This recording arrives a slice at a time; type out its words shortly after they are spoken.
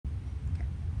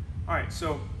All right,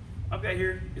 so I've got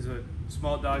here is a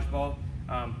small dodgeball.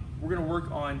 We're gonna work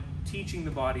on teaching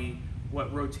the body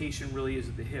what rotation really is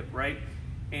at the hip, right?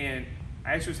 And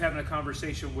I actually was having a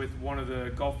conversation with one of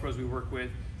the golf pros we work with,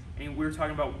 and we were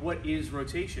talking about what is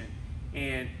rotation,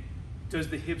 and does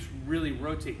the hips really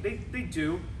rotate? They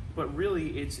do, but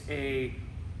really it's a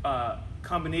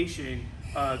combination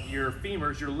of your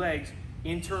femurs, your legs,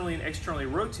 internally and externally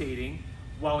rotating,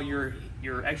 while your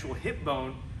actual hip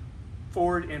bone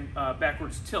forward and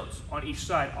backwards tilts on each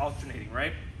side, alternating,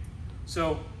 right?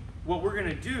 So what we're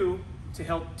gonna do to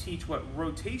help teach what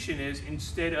rotation is,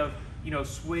 instead of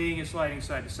swaying and sliding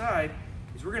side to side,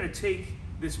 is we're gonna take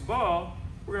this ball,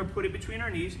 we're gonna put it between our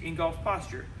knees in golf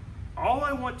posture. All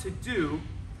I want to do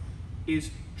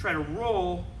is try to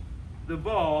roll the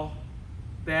ball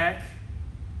back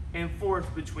and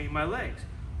forth between my legs.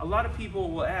 A lot of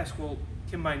people will ask, well,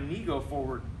 can my knee go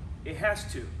forward? It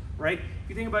has to, right? If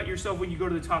you think about yourself when you go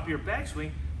to the top of your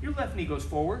backswing, your left knee goes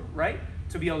forward, right?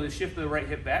 To be able to shift the right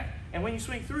hip back. And when you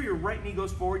swing through, your right knee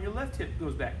goes forward, your left hip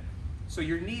goes back. So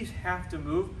your knees have to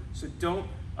move, so don't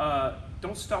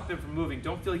stop them from moving.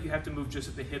 Don't feel like you have to move just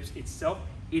at the hips itself.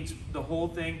 It's the whole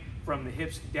thing from the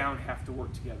hips down have to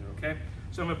work together, okay?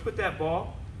 So I'm gonna put that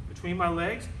ball between my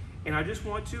legs, and I just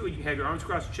want to, you have your arms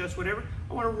across your chest, whatever,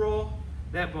 I wanna roll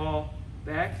that ball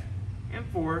back and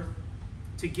forth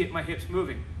to get my hips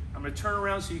moving. I'm gonna turn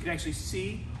around so you can actually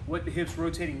see what the hips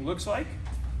rotating looks like.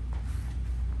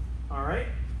 All right,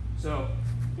 so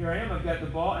here I am, I've got the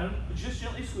ball, and I'm just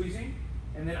gently squeezing,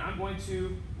 and then I'm going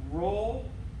to roll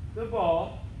the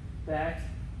ball back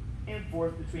and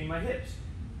forth between my hips.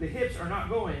 The hips are not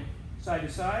going side to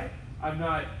side. I'm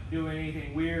not doing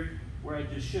anything weird where I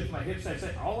just shift my hips side to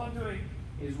side. All I'm doing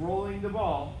is rolling the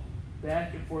ball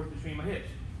back and forth between my hips.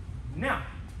 Now,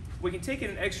 we can take it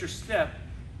an extra step,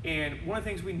 and one of the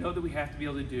things we know that we have to be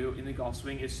able to do in the golf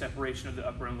swing is separation of the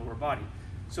upper and lower body.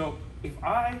 So if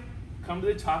I come to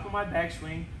the top of my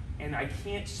backswing and I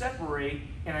can't separate,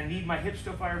 and I need my hips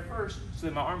to fire first so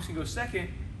that my arms can go second,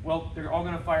 well, they're all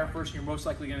gonna fire first, and you're most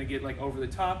likely gonna get like over the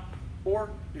top, or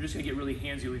you're just gonna get really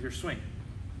handsy with your swing.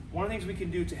 One of the things we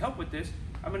can do to help with this,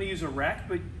 I'm gonna use a rack,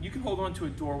 but you can hold on to a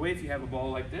doorway if you have a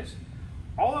ball like this.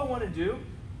 All I wanna do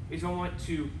is I want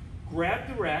to grab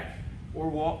the rack or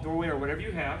wall, doorway, or whatever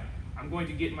you have. I'm going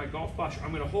to get in my golf posture.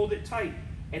 I'm gonna hold it tight,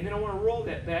 and then I wanna roll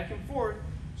that back and forth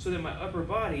so that my upper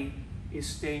body is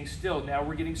staying still. Now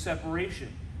we're getting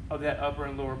separation of that upper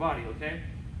and lower body, okay?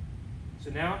 So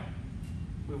now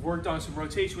we've worked on some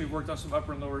rotation, we've worked on some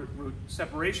upper and lower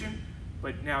separation,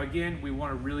 but now again, we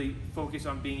wanna really focus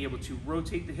on being able to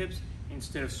rotate the hips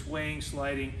instead of swaying,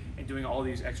 sliding, and doing all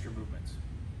these extra movements.